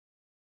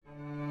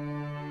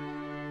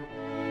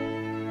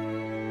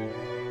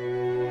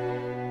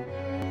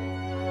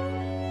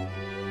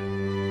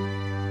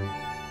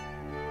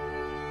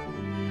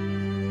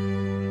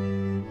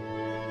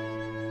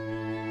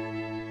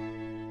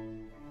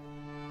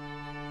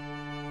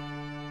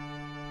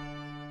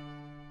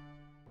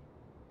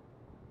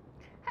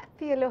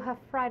Happy Aloha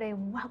Friday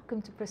and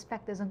welcome to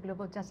Perspectives on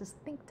Global Justice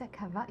ThinkTech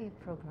Hawaii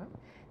program.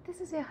 This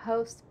is your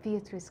host,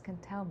 Beatriz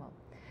Cantelmo.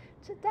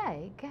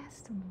 Today,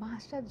 guest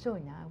Marsha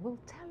Joyner will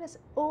tell us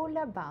all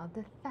about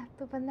The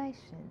Theft of a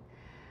Nation,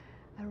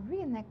 a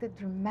reenacted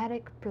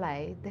dramatic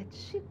play that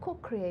she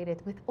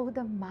co-created with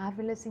other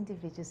marvelous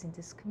individuals in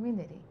this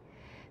community.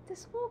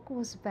 This work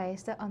was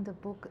based on the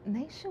book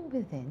Nation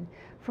Within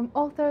from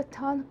author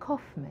Tom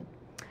Coffmann.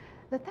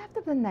 The Theft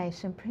of the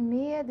Nation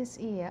premiered this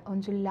year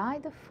on July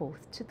the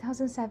 4th,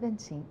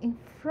 2017 in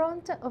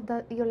front of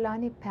the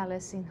Iolani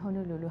Palace in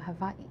Honolulu,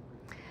 Hawaii.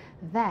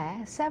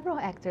 There, several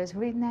actors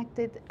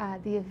reenacted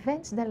the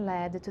events that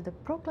led to the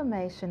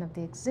proclamation of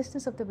the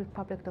existence of the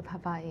Republic of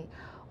Hawaii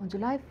on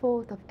July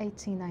 4th of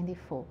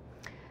 1894,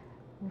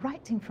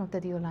 right in front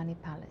of the Iolani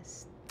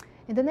Palace.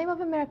 In the name of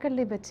American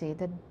liberty,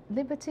 the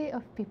liberty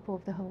of people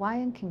of the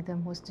Hawaiian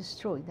kingdom was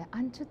destroyed.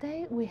 And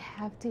today we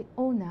have the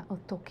honor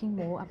of talking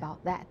more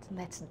about that.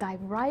 Let's dive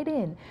right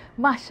in.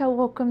 Marsha,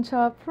 welcome to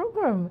our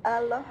program.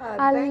 Aloha.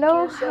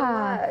 Aloha. Thank you so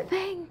much.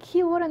 Thank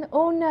you. What an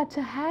honor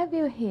to have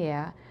you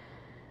here.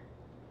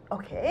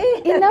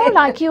 Okay. You know,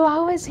 like you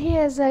always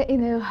here as a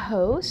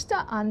host,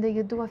 and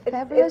you do a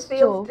fabulous it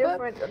feels job.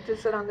 different to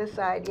sit on this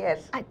side,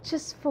 yes. I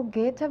just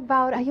forget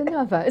about, are you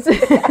nervous?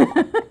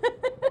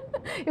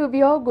 It will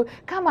be all good.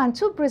 Come on,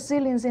 two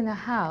Brazilians in a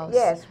house.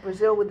 Yes,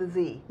 Brazil with a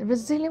Z.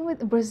 Brazil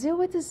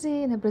with a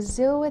Z and a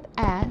Brazil with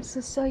S.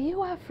 So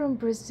you are from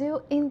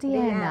Brazil,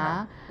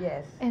 Indiana.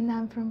 Yes. And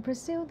I'm from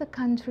Brazil, the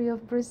country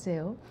of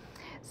Brazil.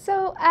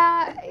 So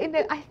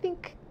I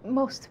think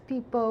most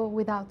people,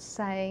 without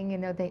saying,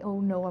 they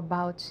all know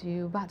about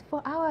you. But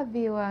for our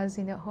viewers,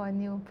 who are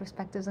new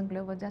perspectives on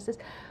global justice,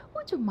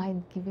 would you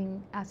mind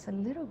giving us a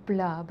little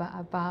blurb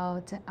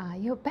about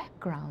your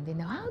background?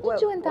 How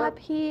did you end up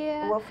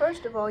here? Well,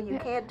 first of all, you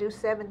can't do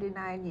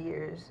 79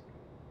 years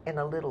in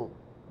a little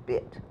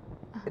bit.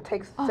 It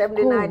takes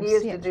 79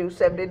 years to do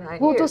 79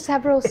 years. We'll do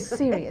several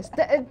series.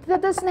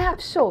 The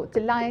snapshot,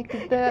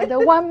 like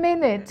the 1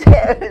 minute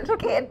Yes,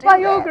 can't do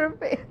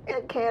biography.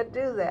 That. Can't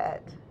do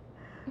that.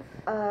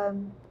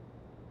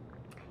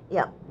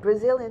 Yeah,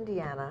 Brazil,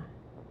 Indiana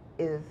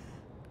is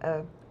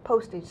a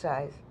postage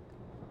size,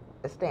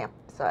 a stamp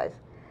size,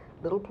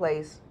 little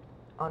place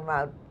on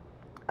Route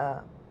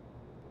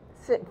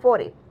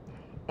 40.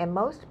 And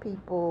most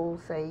people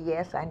say,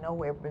 yes, I know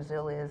where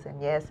Brazil is,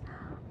 and yes,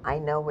 I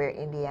know where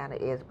Indiana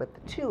is, but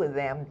the two of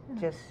them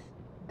just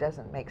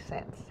doesn't make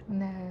sense.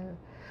 No.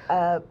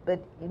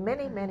 But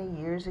many, many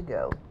years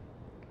ago,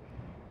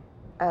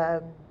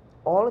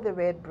 all of the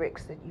red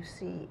bricks that you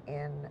see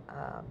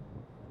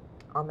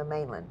on the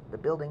mainland, the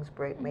buildings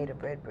made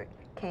of red brick,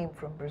 came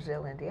from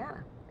Brazil,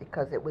 Indiana,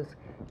 because it was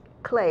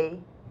Clay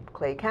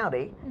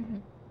County,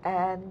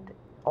 and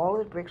all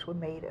of the bricks were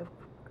made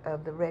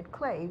of the red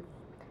clay.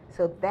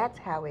 So that's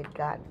how it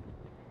got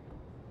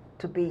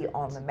to be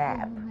on the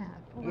map.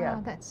 Wow, yeah.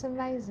 That's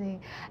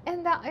amazing.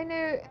 And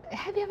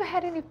have you ever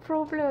had any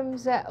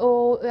problems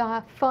or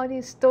a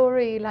funny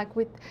story, like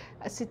with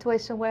a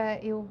situation where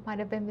you might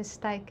have been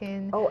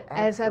mistaken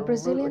as a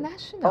Brazilian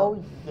national?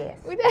 Oh, yes.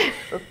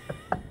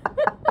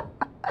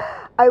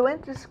 I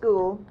went to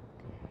school,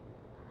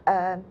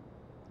 as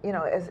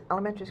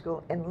elementary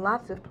school in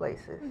lots of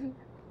places,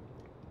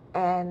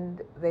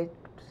 and they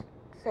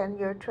send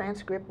your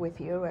transcript with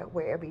you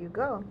wherever you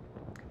go.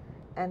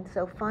 And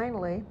so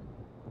finally,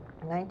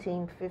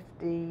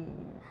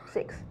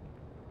 1956,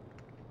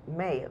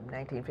 May of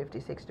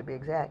 1956 to be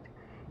exact,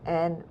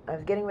 and I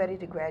was getting ready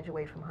to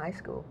graduate from high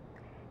school,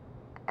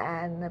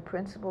 and the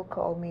principal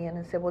called me in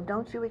and said, well,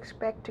 don't you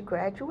expect to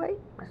graduate?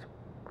 I said,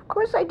 of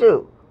course I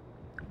do.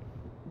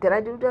 Did I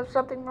do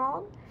something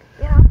wrong?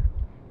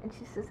 And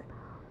she says,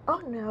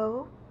 oh,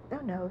 no.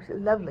 She's a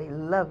lovely,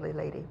 lovely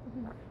lady.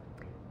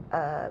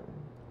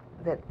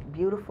 That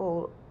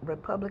beautiful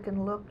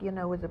Republican look,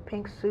 with the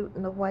pink suit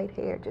and the white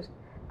hair, just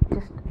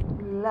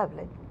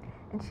lovely.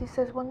 And she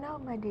says, well, no,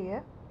 my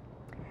dear.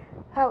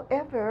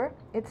 However,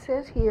 it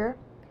says here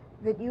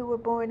that you were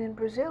born in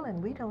Brazil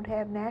and we don't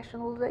have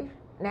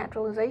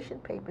naturalization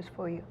papers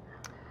for you.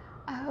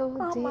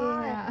 Oh dear.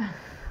 My.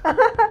 But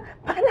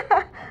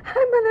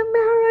I'm an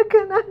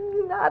American,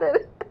 I'm not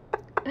a...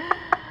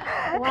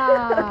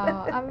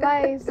 Wow,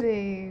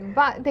 amazing.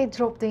 But they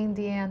dropped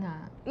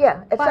Indiana.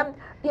 Yeah,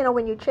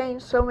 when you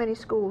change so many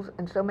schools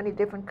in so many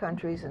different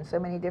countries and so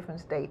many different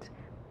states,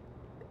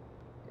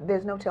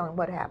 there's no telling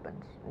what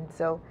happens. And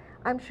so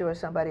I'm sure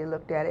somebody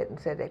looked at it and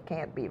said it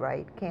can't be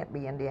right, can't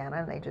be Indiana,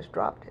 and they just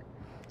dropped it.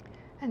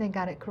 And they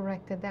got it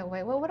corrected that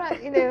way. Well, what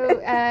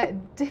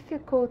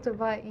difficult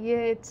about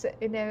yet,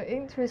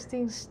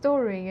 interesting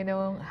story,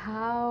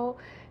 how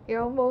you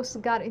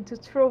almost got into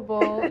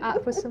trouble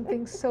for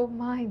something so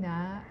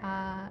minor,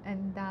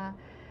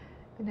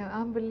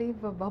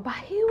 unbelievable. But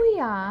here we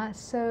are.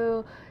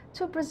 So,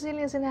 two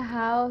Brazilians in a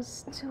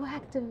house, two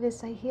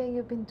activists. I hear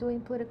you've been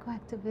doing political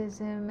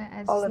activism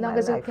as long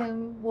as you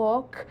can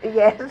walk.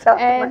 Yes.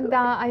 And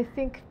I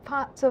think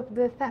part of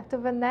the Theft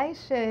of a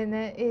Nation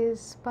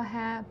is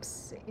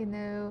perhaps,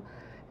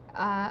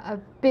 a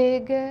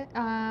big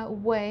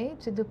way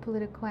to do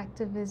political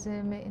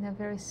activism in a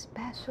very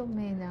special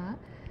manner.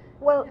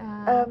 Well,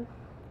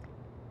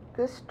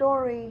 the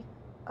story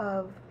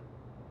of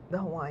the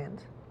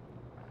Hawaiians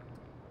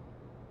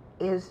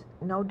is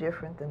no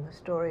different than the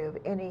story of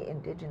any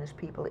indigenous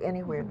people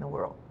anywhere in the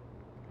world.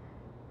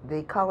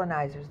 The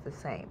colonizer's the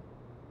same.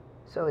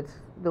 So it's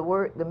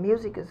the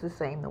music is the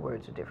same, the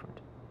words are different.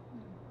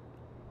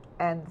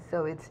 And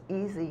so it's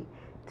easy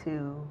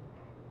to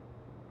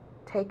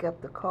take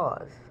up the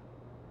cause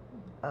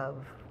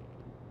of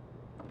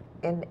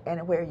and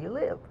where you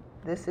live.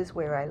 This is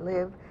where I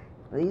live.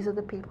 These are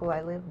the people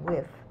I live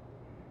with.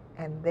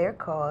 And their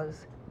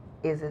cause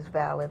is as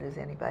valid as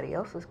anybody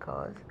else's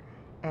cause.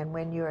 And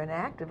when you're an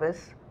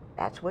activist,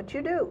 that's what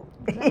you do.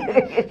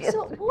 Exactly.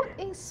 So what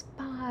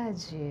inspired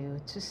you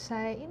to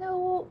say, you know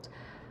what,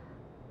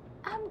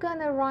 I'm going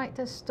to write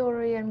a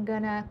story, I'm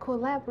going to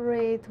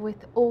collaborate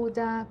with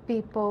older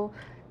people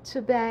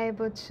to be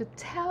able to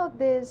tell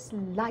this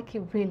like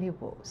it really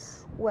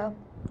was? Well,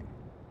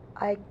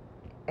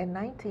 in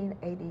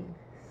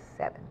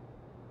 1987,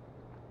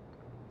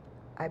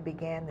 I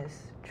began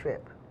this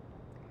trip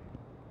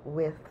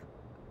with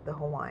the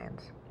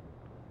Hawaiians,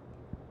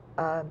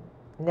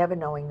 never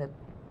knowing that,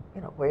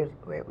 where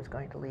it was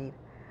going to lead.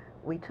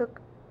 We took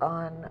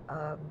on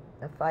a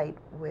fight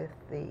with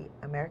the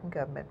American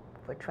government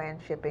for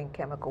transshipping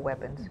chemical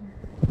weapons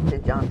to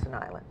Johnson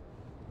Island.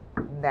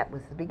 And that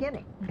was the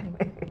beginning.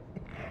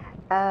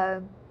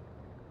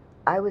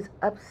 I was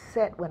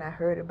upset when I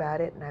heard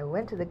about it, and I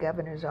went to the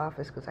governor's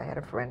office because I had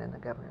a friend in the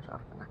governor's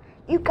office.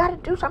 You've got to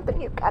do something.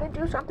 You've got to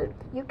do something.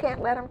 You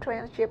can't let them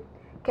transship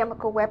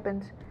chemical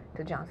weapons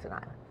to Johnson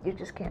Island. You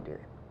just can't do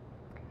that.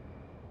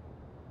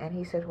 And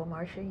he said, well,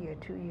 Marsha, you're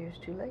 2 years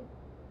too late.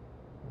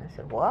 And I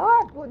said,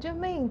 what? What do you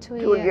mean 2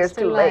 2 years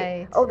too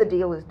late? Oh, the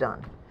deal is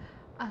done.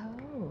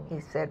 Oh. He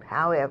said,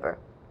 however,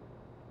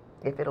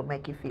 if it'll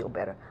make you feel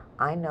better,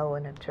 I know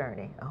an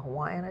attorney, a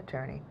Hawaiian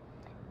attorney,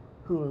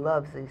 who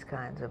loves these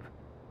kinds of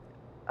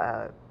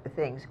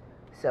things.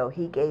 So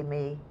he gave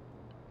me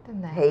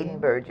Hayden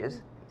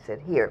Burgess. He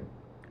said, here,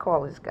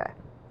 call this guy.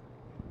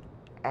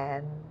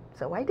 And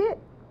so I did.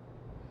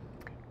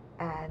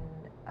 And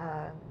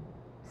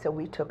so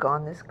we took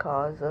on this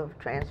cause of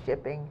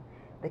transshipping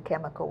the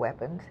chemical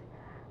weapons.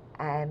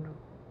 And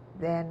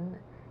then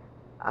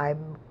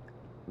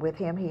with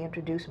him, he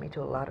introduced me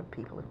to a lot of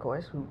people, of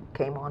course, who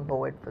came on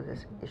board for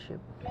this issue.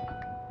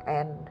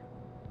 And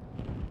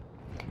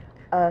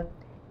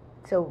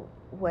so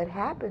what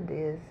happened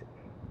is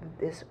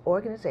this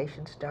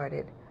organization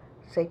started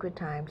Sacred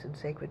Times and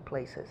Sacred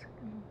Places.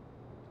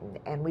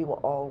 And we were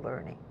all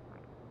learning.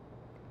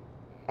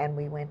 And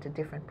we went to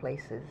different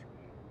places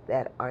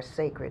that are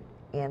sacred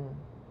in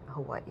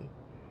Hawaii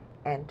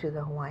and to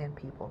the Hawaiian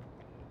people.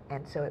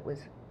 And so it was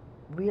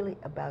really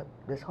about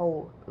this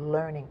whole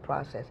learning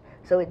process.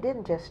 So it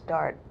didn't just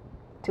start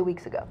 2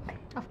 weeks ago.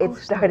 It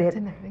started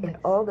in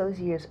all those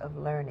years of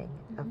learning,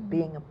 of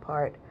being a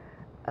part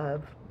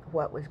of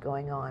what was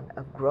going on,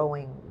 of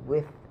growing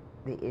with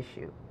the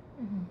issue.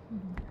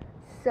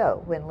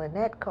 So when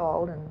Lynette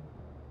called, and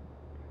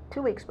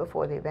 2 weeks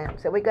before the event,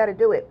 said, we got to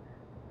do it.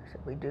 I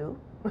said, we do?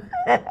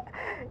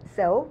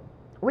 So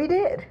we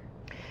did.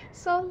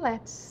 So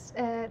let's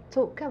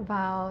talk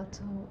about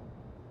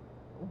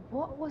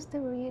what was the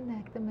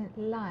reenactment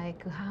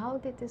like? How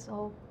did this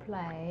all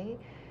play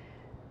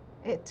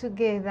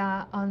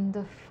together on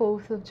the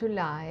 4th of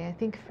July? I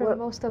think for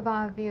most of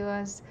our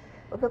viewers,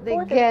 they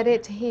get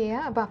it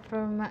here, but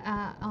from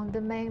on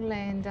the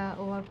mainland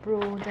or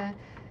abroad,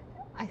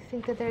 I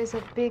think that there is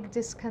a big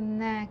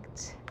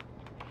disconnect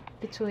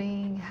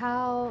between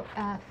how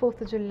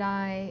 4th of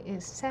July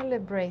is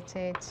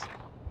celebrated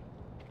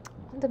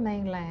on the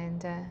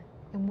mainland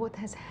and what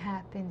has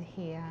happened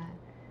here.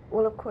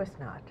 Well, of course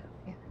not.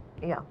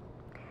 Yeah.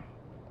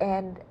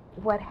 And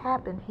what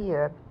happened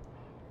here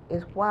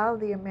is while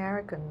the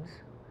Americans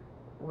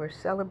were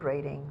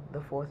celebrating the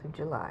 4th of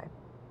July,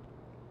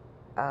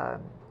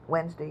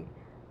 Wednesday,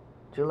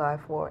 July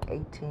 4,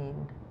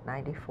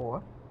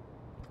 1894,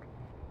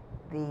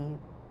 the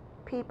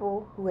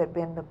people who had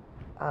been the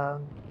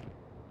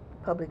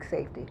public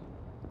safety,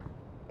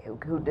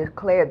 who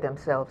declared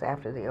themselves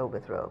after the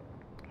overthrow,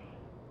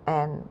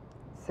 and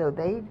so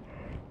they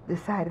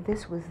decided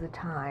this was the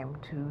time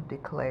to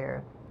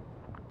declare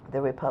the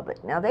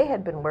Republic. Now, they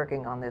had been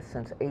working on this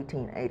since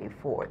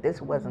 1884.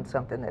 This wasn't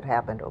something that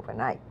happened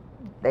overnight.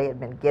 They had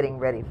been getting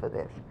ready for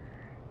this.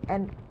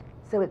 And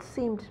so it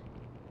seemed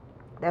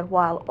that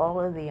while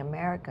all of the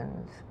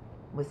Americans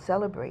were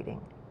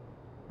celebrating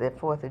the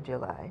 4th of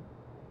July,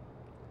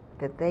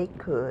 that they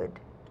could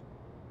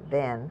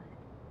then,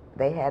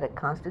 they had a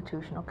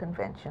constitutional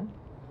convention,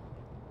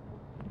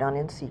 done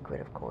in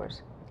secret, of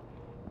course,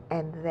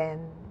 and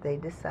then they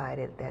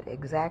decided that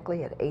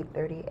exactly at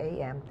 8:30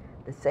 a.m.,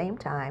 the same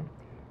time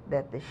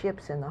that the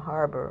ships in the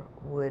harbor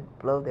would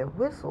blow their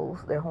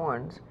whistles, their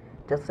horns,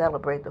 to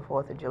celebrate the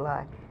 4th of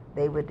July,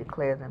 they would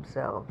declare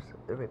themselves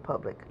the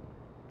Republic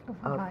of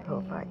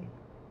Hawaii.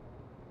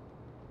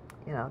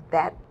 You know,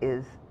 that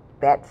is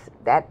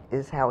that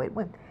is how it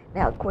went.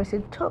 Now, of course,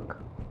 it took,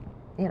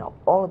 you know,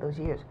 all of those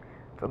years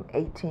from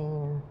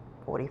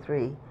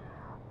 1843,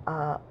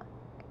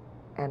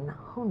 and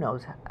who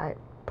knows, I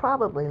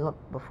probably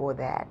looked before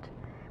that,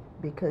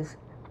 because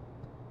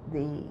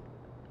the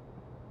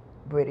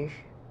British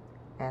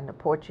and the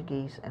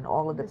Portuguese and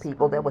all of the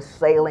people that were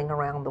sailing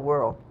around the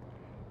world,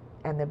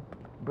 and the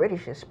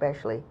British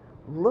especially,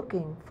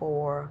 looking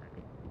for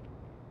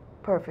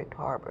perfect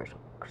harbors,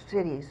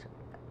 cities,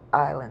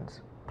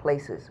 islands,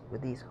 places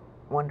with these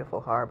wonderful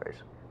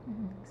harbors.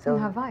 Mm-hmm. So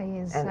and Hawaii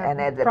is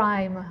and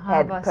prime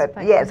harbor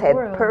spot yes, in the had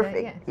world.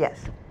 perfect,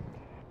 yes.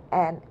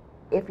 And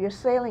if you're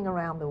sailing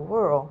around the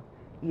world,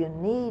 you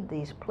need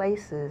these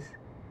places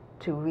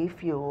to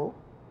refuel,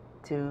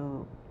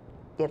 to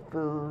get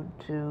food,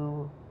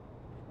 to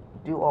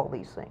do all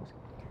these things.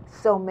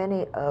 So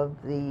many of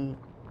the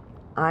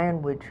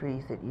ironwood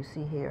trees that you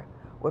see here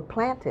were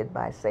planted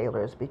by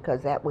sailors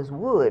because that was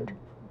wood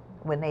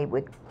when they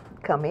would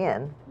come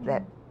in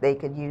that they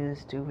could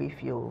use to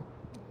refuel.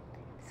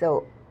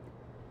 So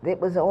it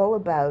was all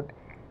about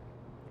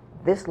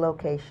this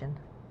location,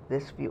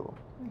 this fuel.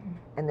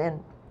 Mm-hmm. And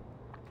then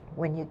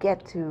when you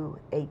get to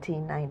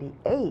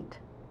 1898,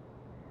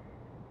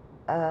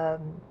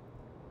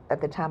 at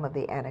the time of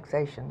the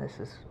annexation, this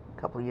is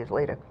a couple of years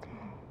later,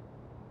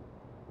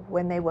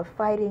 when they were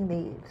fighting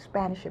the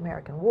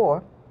Spanish-American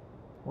War,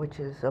 which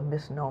is a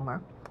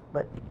misnomer,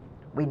 but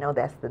we know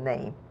that's the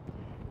name.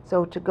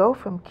 So to go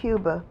from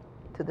Cuba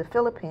to the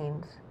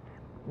Philippines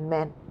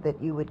meant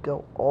that you would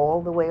go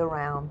all the way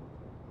around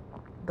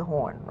the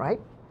Horn, right?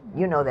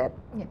 You know that,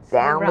 yes,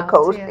 down the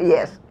coast,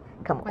 yes,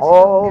 come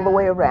all the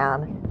way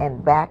around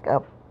and back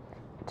up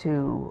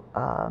to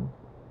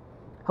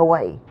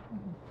Hawaii.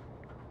 Mm-hmm.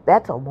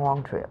 That's a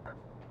long trip.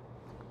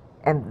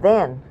 And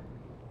then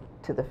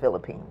to the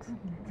Philippines.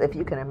 Mm-hmm. So if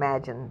you can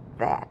imagine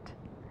that.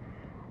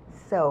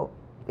 So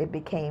it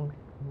became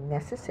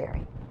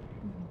necessary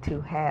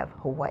to have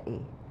Hawaii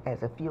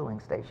as a fueling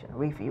station,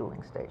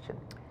 refueling station.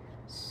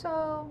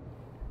 So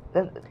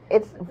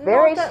it's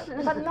very,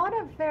 but not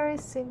a very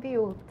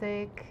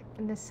symbiotic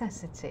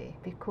necessity,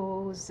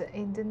 because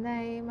in the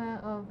name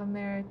of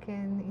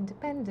American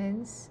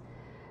independence,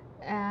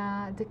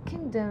 the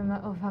kingdom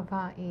of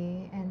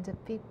Hawaii and the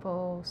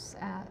people's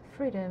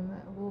freedom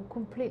were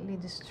completely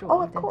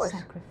destroyed and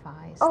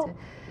sacrificed. Oh,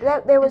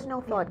 there was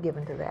no thought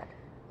given to that.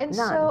 And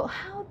none. So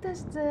how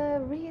does the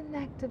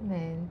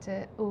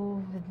reenactment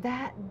of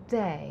that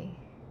day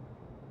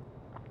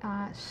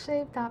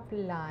shaped up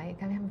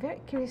like? I mean, I'm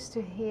very curious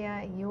to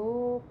hear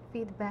your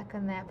feedback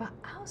on that, but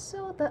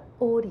also the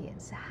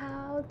audience.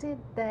 How did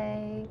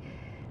they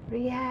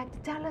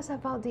react? Tell us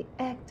about the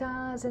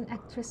actors and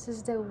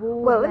actresses that were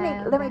well,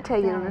 there. Let me tell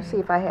you. Let's see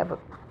if I have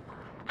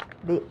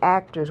the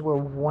actors were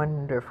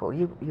wonderful.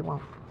 You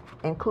won't,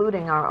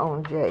 including our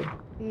own Jay.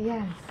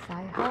 Yes,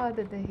 I heard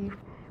that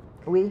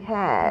we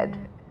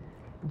had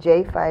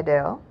Jay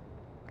Fidel,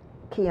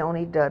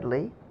 Keone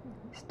Dudley,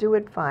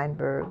 Stuart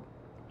Feinberg,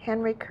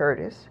 Henry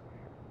Curtis,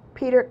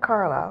 Peter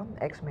Carlisle,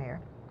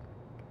 ex-mayor,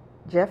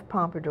 Jeff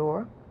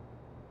Pompadour,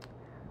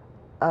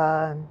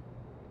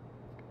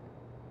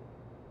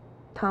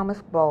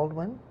 Thomas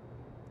Baldwin,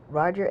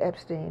 Roger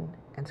Epstein,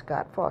 and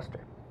Scott Foster.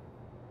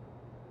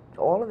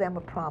 All of them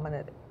were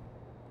prominent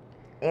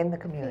in the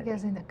community.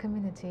 Figures in the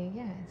community,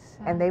 yes.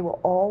 And they were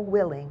all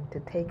willing to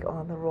take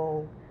on the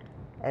role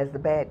as the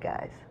bad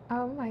guys.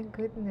 Oh my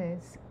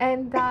goodness.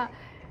 And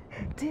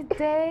did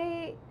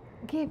they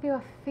give you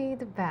a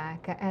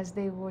feedback as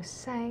they were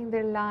saying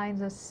their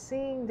lines or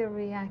seeing the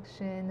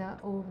reaction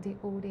of the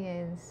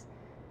audience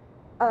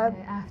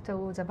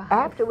afterwards about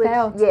how it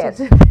felt?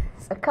 Yes.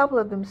 A couple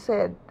of them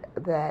said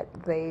that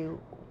they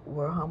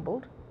were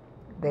humbled,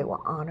 they were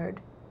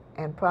honored,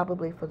 and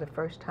probably for the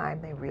first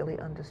time they really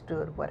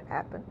understood what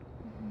happened.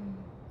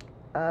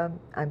 Mm-hmm.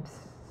 I'm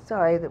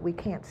sorry that we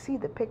can't see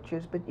the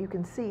pictures, but you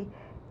can see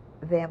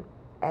them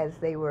as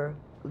they were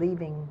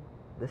leaving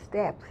the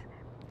steps,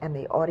 and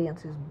the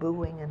audience is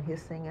booing and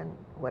hissing and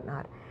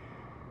whatnot.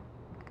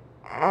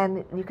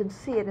 And you can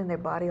see it in their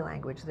body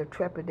language, their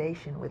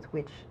trepidation with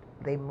which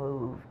they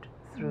moved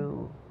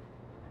through.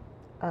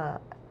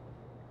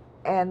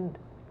 And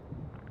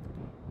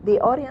the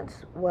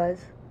audience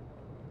was,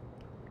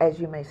 as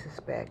you may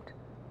suspect,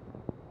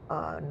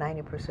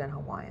 90%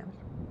 Hawaiians.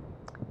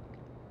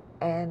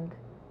 And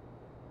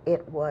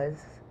it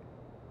was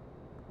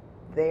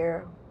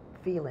their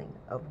feeling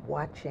of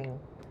watching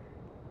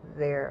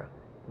their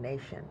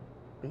nation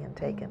being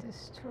taken.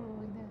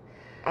 Destroyed.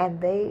 And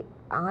they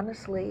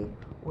honestly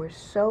were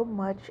so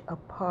much a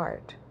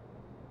part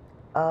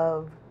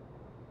of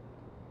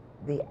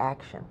the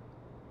action.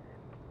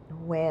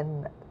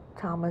 When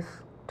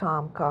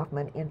Tom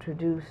Coffmann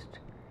introduced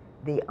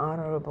the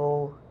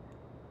Honorable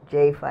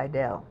J.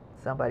 Fidel,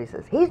 somebody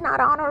says, "He's not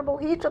honorable,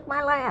 he took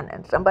my land,"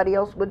 and somebody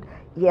else would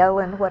yell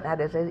and whatnot.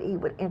 As he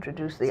would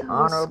introduce the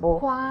honorable,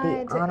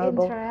 quite the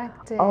honorable.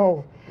 Interactive.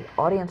 Oh, the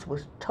audience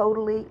was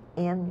totally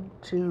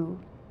into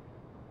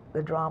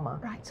the drama.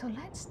 Right, so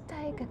let's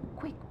take a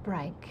quick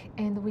break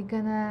and we're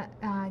gonna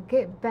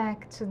get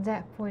back to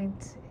that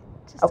point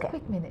just Okay. a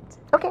quick minute.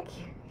 Okay. Thank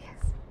you.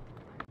 Yes.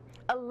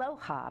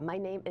 Aloha, my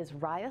name is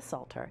Raya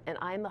Salter, and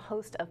I am the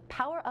host of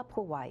Power Up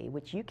Hawaii,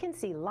 which you can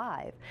see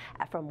live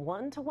from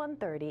 1 to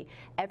 1:30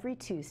 every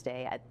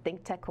Tuesday at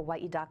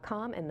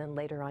ThinkTechHawaii.com and then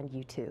later on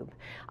YouTube.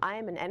 I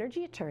am an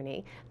energy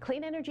attorney,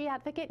 clean energy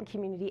advocate, and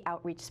community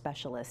outreach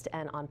specialist.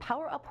 And on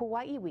Power Up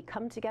Hawaii, we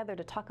come together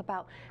to talk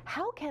about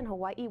how can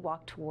Hawaii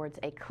walk towards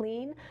a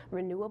clean,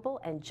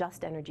 renewable, and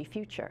just energy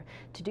future.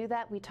 To do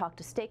that, we talk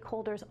to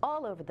stakeholders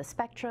all over the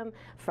spectrum,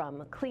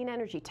 from clean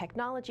energy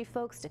technology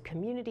folks to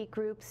community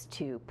groups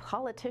to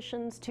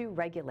politicians to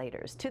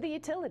regulators to the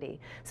utility.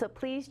 So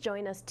please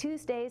join us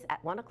Tuesdays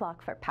at 1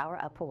 o'clock for Power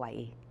Up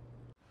Hawaii.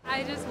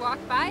 I just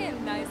walked by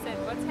and I said,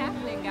 "What's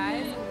happening,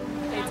 guys?"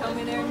 And they told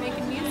me they were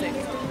making music.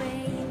 It's the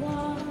way you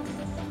walk,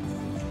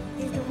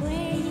 it's the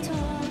way you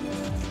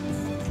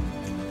talk.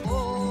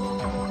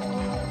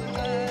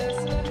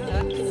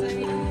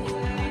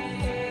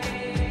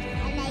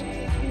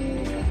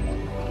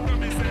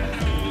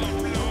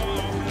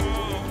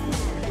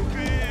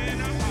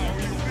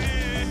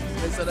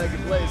 They said I could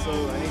play, so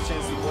any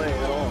chance to play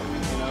at all.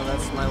 You know,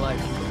 that's my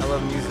life. I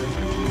love music.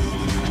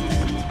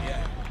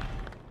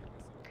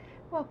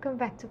 Welcome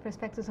back to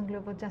Perspectives on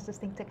Global Justice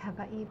ThinkTech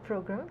Hawaii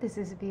program. This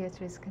is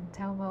Beatriz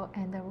Cantelmo,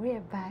 and we're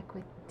back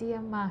with dear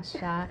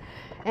Marsha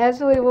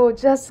as we were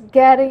just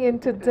getting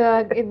into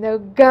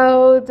the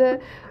gold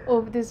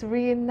of this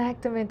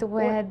reenactment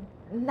where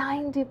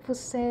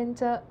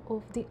 90%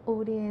 of the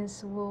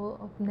audience were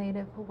of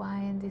Native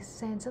Hawaiian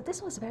descent. So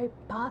this was very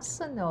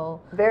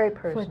personal. Very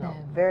for personal.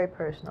 them. Very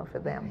personal for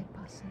them. Very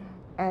personal.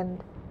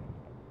 And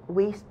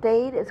we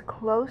stayed as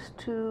close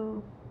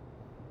to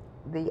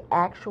the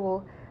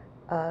actual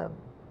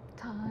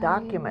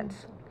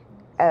documents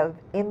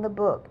in the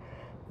book.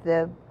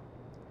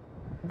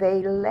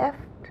 They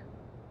left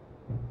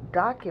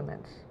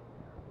documents,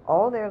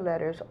 all their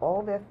letters,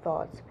 all their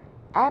thoughts,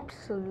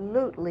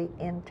 absolutely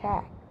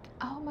intact.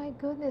 Oh my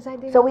goodness, I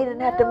didn't So we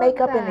didn't have to know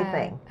make up that.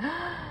 anything.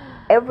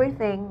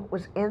 Everything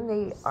was in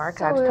the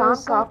archives. So it Tom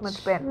was a Coffmann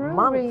spent true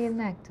months.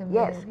 reenactment,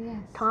 Yes, yes.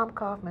 Tom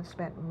Coffmann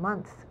spent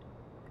months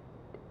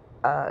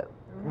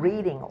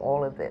reading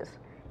all of this.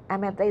 I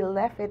mean, they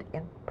left it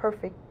in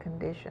perfect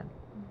condition,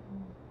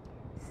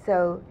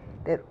 so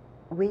that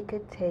we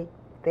could take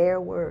their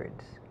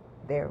words,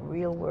 their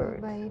real words,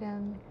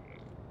 Verbatim.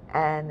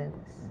 and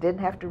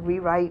didn't have to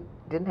rewrite,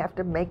 didn't have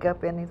to make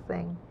up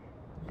anything.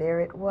 There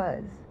it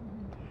was.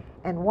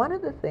 And one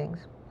of the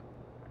things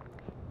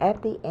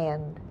at the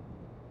end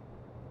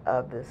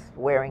of the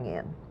swearing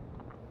in,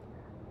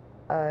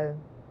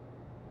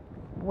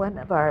 one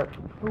of our,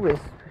 who is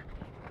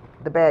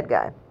the bad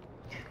guy?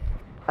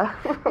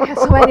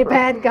 So many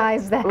bad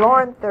guys there.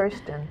 Lauren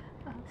Thurston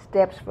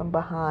steps from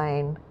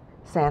behind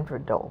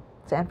Sanford Dole.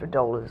 Sanford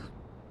Dole is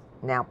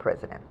now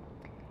president.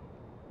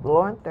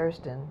 Lauren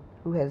Thurston,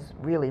 who has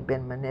really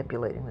been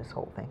manipulating this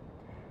whole thing,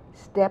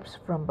 steps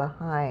from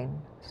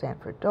behind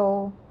Sanford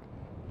Dole.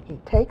 He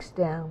takes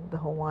down the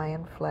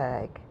Hawaiian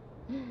flag,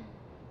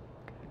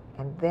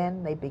 and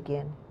then they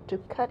begin to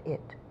cut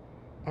it,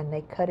 and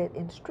they cut it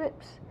in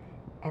strips,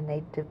 and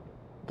they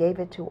gave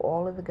it to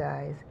all of the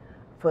guys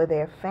for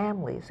their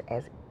families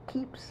as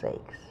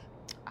keepsakes.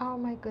 Oh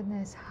my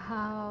goodness,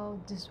 how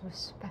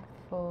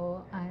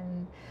disrespectful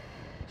and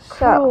So,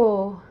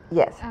 cruel.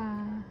 yes.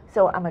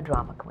 So I'm a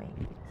drama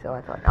queen. So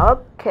I thought,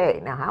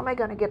 okay, now how am I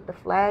going to get the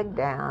flag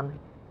down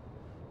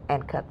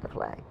and cut the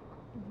flag?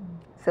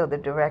 So the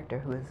director,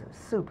 who is a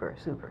super,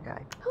 super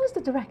guy, Who's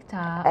the director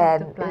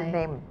and of the play? his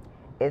name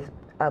is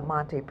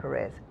Monte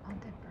Perez.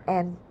 Monte Perez.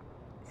 And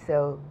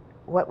so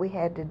what we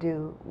had to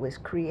do was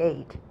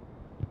create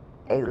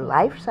a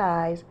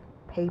life-size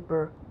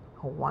paper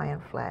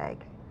Hawaiian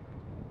flag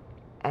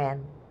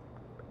and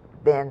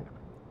then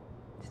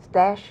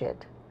stash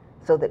it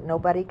so that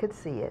nobody could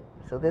see it.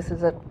 So this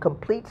is a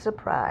complete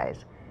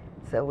surprise.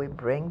 So we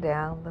bring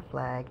down the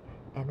flag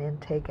and then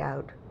take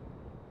out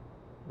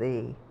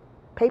the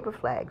paper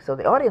flag so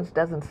the audience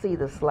doesn't see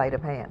the sleight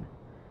of hand.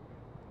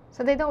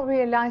 So they don't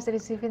realize that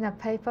it's even a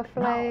paper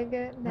flag?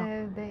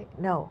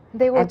 No.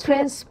 They were And Peter-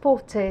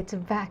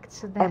 transported back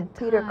to that And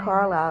Peter time.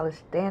 Carlisle is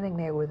standing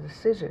there with the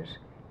scissors,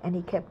 and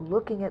he kept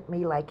looking at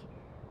me like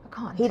I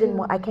can't he didn't do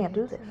want. I can't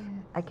do it, this. yes.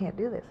 I can't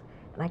do this.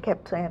 And I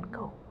kept saying,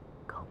 "Go,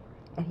 go,"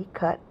 and he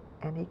cut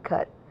and he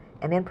cut,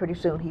 and then pretty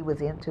soon he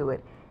was into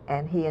it,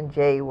 and he and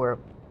Jay were,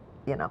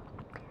 you know.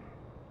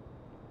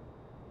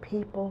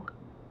 People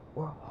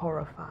were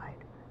horrified.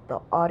 The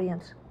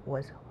audience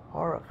was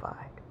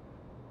horrified.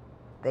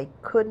 They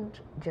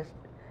couldn't just.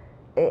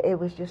 It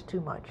was just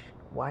too much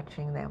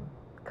watching them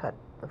cut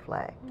the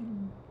flag,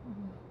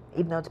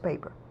 even though it's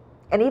paper.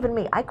 And even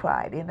me, I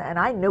cried, and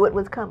I knew it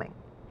was coming.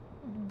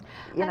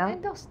 You know?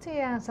 And those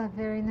tears are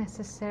very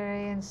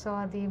necessary, and so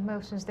are the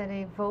emotions that are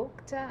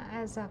evoked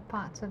as a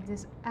part of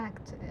this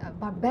act, a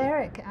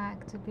barbaric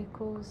act,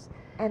 because...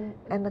 And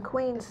the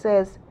Queen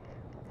says,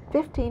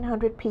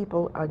 1,500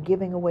 people are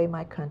giving away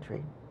my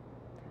country.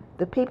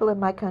 The people in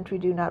my country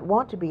do not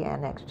want to be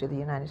annexed to the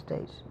United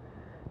States,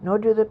 nor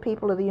do the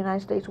people of the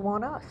United States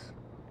want us.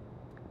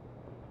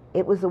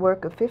 It was the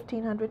work of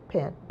 1,500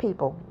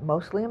 people,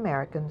 mostly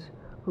Americans,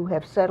 who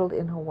have settled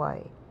in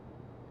Hawaii.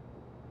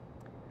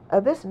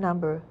 Of this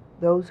number,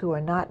 those who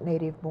are not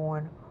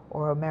native-born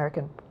or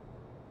American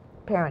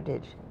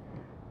parentage,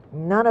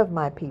 none of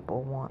my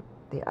people want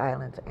the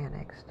islands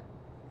annexed.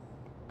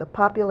 The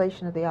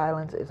population of the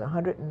islands is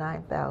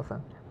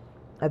 109,000.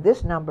 Of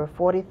this number,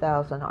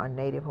 40,000 are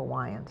native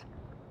Hawaiians.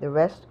 The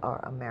rest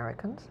are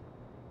Americans,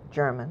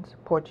 Germans,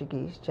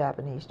 Portuguese,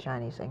 Japanese,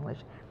 Chinese, English,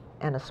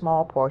 and a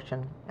small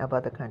portion of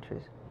other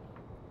countries.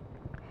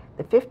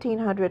 The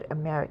 1,500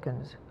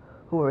 Americans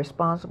who were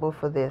responsible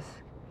for this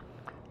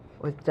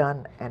was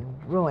done and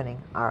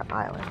ruining our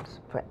islands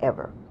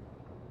forever.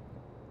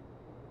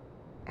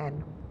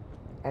 And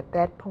at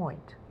that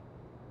point,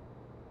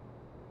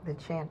 the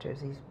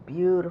chanters, these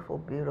beautiful,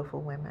 beautiful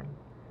women,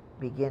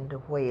 begin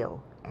to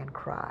wail and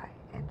cry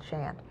and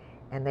chant,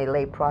 and they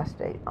lay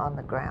prostrate on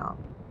the ground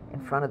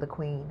in front of the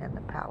queen and the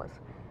palace.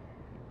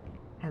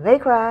 And they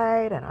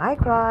cried, and I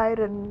cried,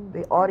 and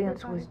the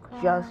audience was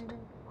just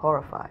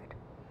horrified.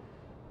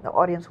 The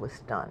audience was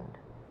stunned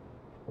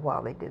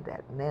while they did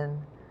that. And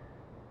then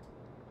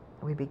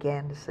we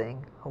began to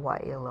sing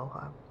Hawaii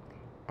Aloha,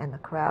 and the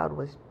crowd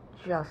was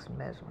just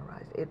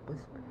mesmerized.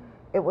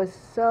 It was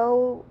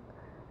so,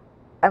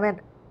 I mean,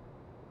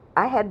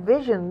 I had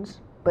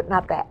visions, but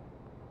not that.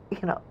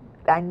 You know,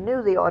 I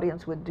knew the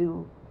audience would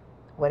do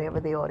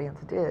whatever the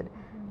audience did,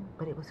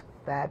 but it was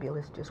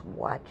fabulous just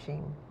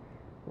watching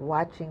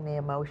the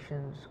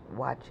emotions,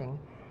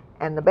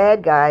 and the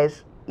bad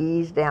guys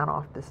eased down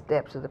off the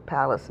steps of the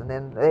palace, and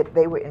then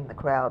they were in the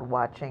crowd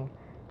watching,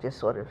 just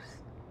sort of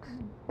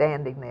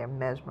standing there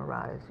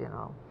mesmerized, you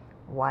know,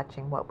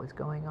 watching what was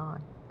going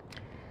on.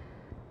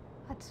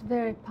 That's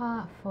very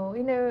powerful.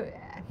 You know,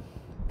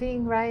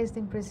 being raised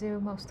in Brazil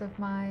most of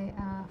my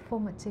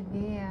formative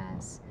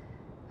years,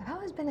 I've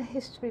always been a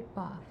history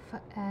buff.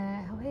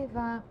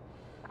 However,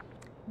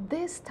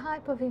 this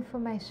type of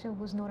information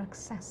was not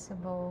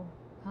accessible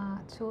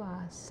to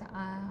us.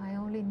 I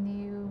only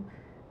knew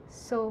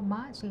so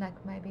much,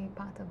 like maybe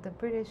part of the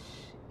British,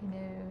 you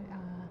know,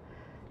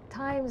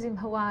 times in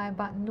Hawaii,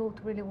 but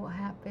not really what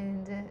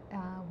happened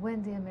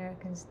when the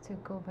Americans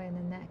took over and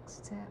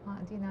annexed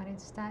the United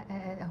States,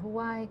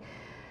 Hawaii.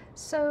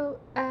 So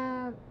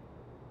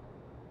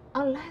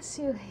unless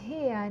you're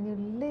here and you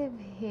live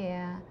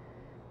here,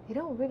 you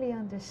don't really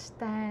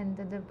understand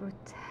the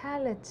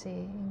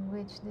brutality in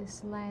which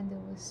this land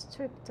was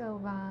stripped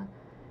over,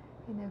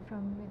 you know,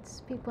 from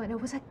its people. And it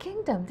was a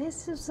kingdom.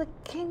 This was a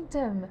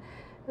kingdom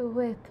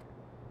with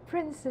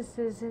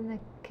princesses and a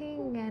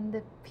king and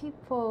the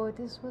people.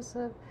 This was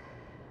a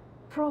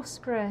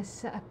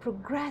prosperous, a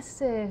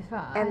progressive,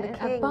 and the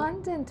king,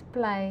 abundant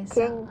place.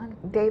 King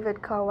David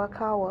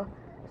Kalakaua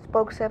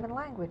spoke 7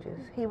 languages.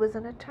 He was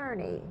an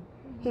attorney.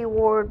 He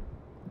wore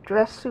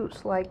dress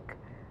suits like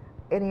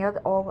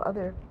all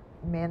other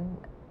men,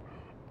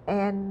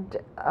 and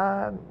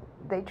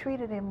they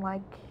treated him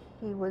like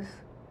he was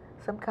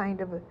some kind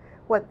of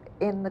what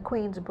in the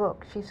Queen's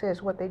book she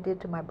says, what they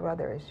did to my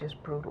brother is just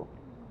brutal.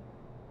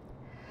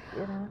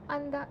 You know?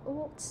 And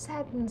what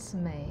saddens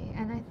me,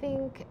 and I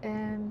think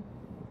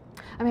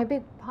I mean, a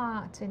big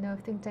part, you know,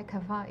 of ThinkTech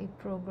Hawaii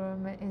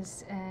program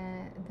is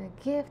the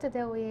gift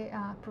that we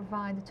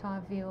provide to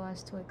our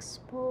viewers to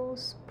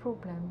expose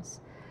problems,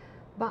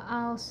 but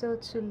also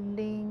to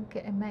link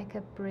and make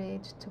a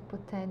bridge to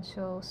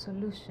potential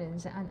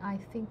solutions. And I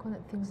think one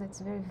of the things that's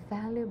very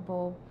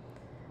valuable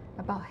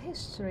about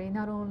history,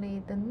 not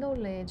only the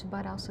knowledge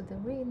but also the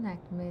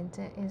reenactment,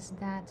 is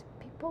that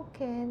people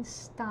can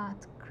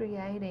start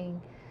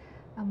creating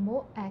a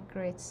more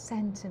accurate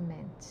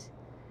sentiment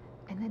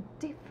and a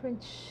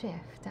different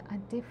shift, a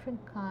different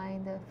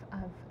kind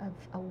of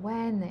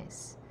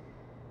awareness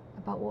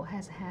about what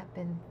has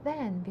happened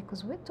then,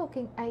 because we're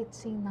talking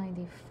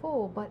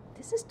 1894, but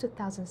this is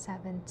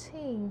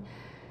 2017.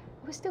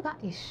 We still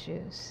got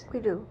issues. We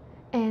do.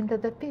 And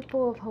the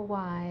people of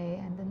Hawaii,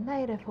 and the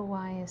native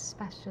Hawaii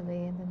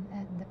especially,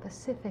 and the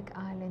Pacific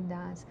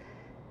Islanders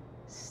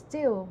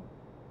still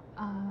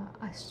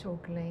are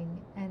struggling.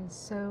 And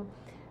so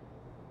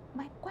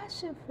my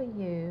question for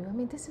you, I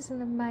mean, this is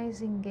an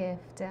amazing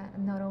gift,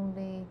 not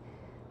only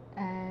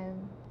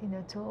you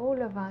know, to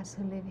all of us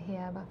who live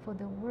here, but for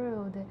the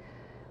world.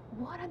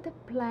 What are the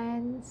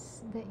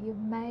plans that you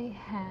may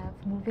have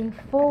moving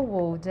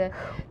forward to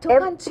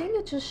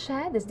continue to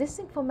share this? This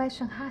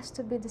information has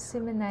to be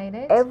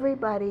disseminated.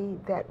 Everybody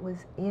that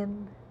was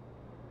in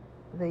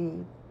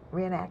the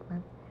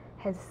reenactment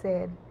has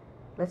said,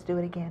 let's do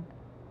it again.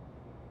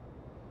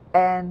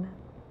 And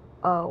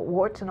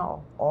warts and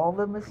all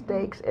the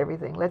mistakes,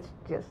 everything, let's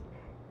just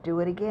do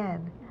it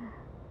again.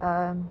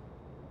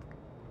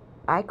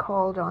 I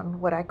called on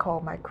what I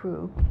call my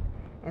crew,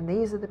 and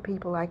these are the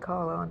people I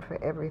call on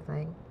for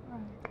everything.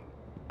 Right.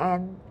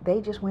 And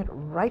they just went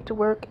right to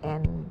work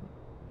and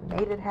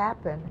made it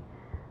happen.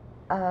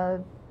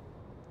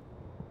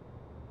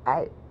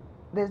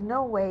 There's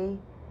no way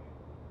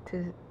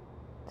to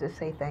to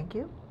say thank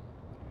you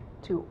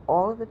to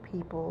all of the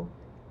people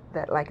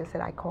that, like I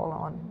said, I call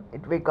on,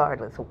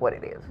 regardless of what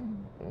it is.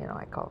 You know,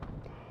 I call.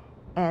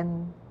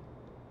 And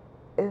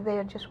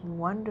they're just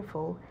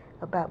wonderful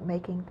about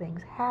making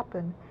things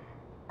happen.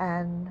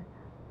 And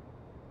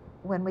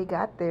when we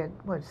got there,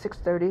 what,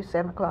 6:30,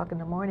 7 o'clock in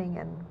the morning,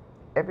 and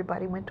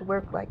everybody went to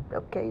work like,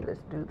 okay,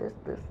 let's do this.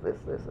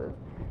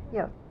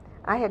 Yeah,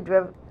 I had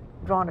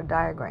drawn a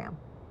diagram,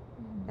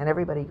 and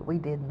everybody, we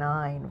did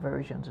 9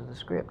 versions of the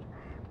script,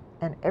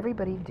 and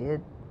everybody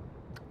did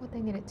what they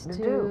needed to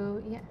do.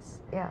 do.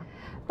 Yes. Yeah.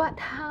 But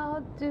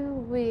how do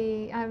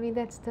we, I mean,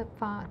 that's the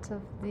part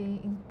of the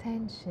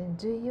intention.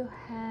 Do you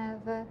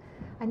have,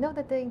 I know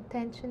that the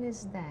intention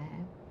is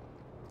there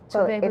to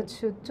Well, be able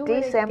to do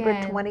December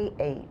it again.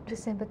 28th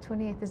December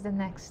 28th is the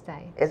next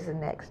day. is the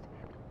next.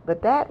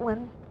 But that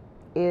one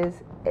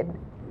is in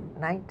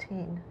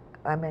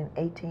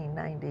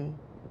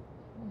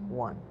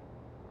 1891.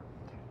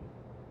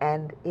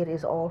 And it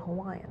is all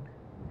Hawaiian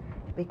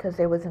because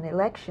there was an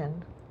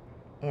election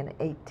in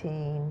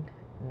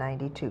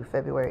 1892,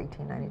 February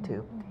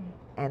 1892.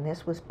 And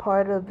this was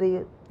part of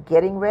the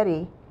getting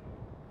ready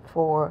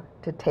to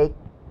take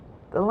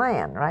the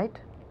land, right?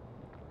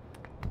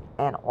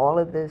 And all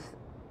of this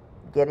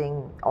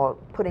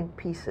putting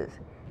pieces.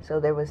 So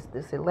there was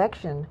this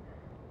election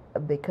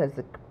because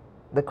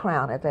the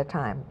crown at that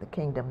time, the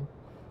kingdom,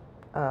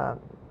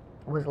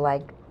 was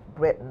like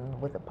Britain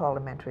with a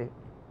parliamentary.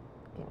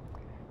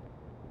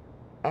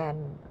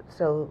 And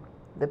so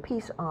the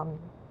piece on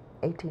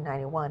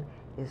 1891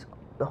 is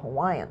the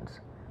Hawaiians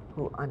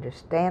who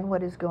understand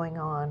what is going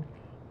on,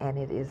 and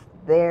it is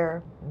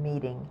their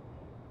meeting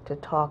to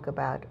talk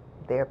about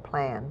their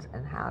plans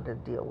and how to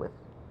deal with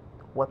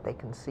what they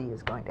can see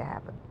is going to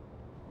happen.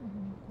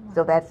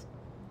 So that's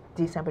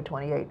December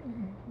 28,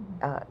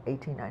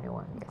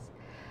 1891. Yes.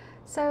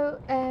 So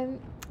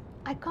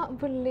I can't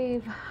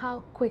believe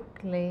how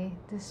quickly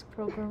this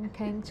program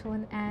came to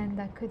an end.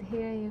 I could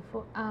hear you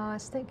for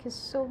hours. Thank you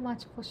so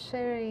much for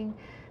sharing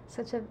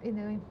such a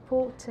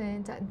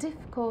important,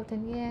 difficult,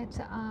 and yet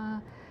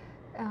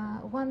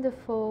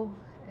wonderful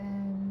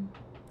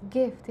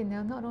gift.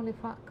 Not only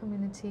for our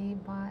community,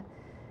 but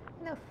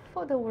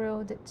for the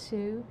world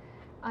too.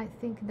 I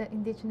think that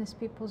Indigenous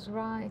people's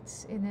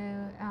rights,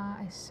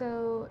 are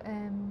so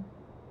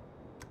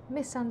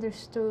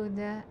misunderstood,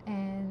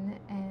 and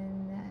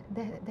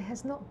there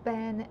has not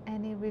been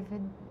any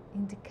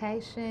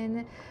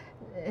indication,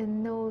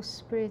 no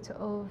spirit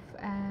of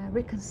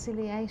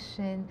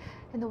reconciliation.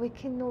 We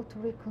cannot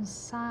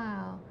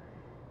reconcile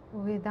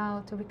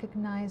without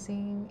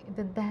recognizing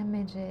the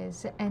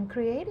damages and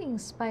creating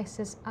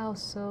spaces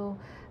also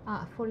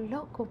for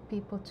local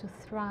people to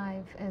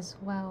thrive as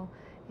well.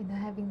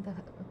 Having the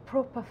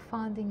proper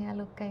funding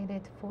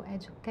allocated for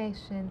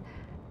education,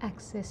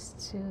 access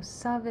to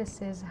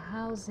services,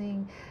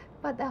 housing,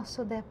 but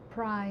also their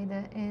pride.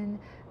 And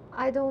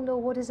I don't know,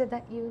 what is it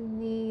that you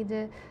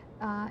need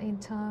in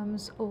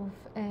terms of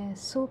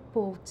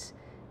support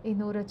in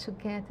order to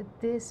get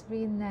this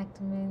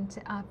reenactment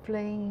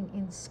playing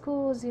in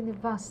schools,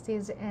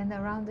 universities, and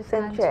around the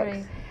Send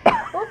country?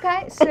 checks.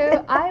 Okay,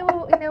 so I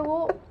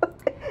will,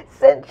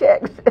 Send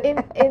checks.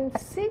 in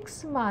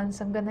 6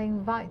 months, I'm going to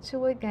invite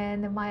you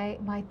again.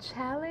 My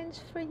challenge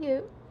for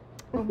you,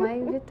 or my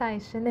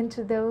invitation, and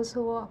to those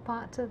who are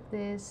part of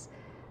this,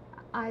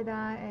 either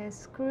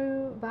as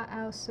crew, but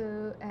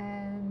also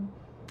in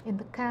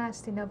the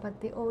cast,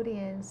 but the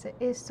audience,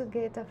 is to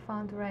get a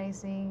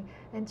fundraising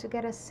and to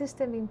get a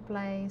system in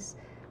place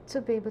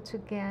to be able to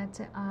get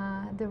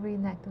the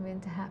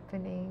reenactment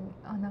happening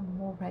on a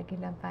more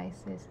regular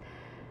basis.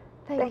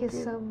 Thank you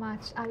so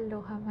much.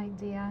 Aloha, my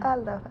dear.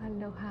 Aloha.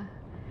 Aloha.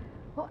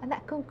 Well, and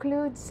that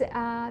concludes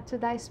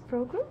today's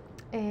program.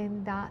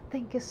 And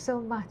thank you so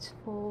much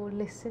for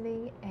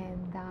listening.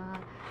 And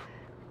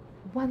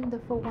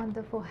wonderful,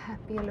 wonderful,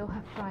 happy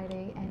Aloha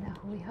Friday. And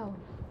ahui ho.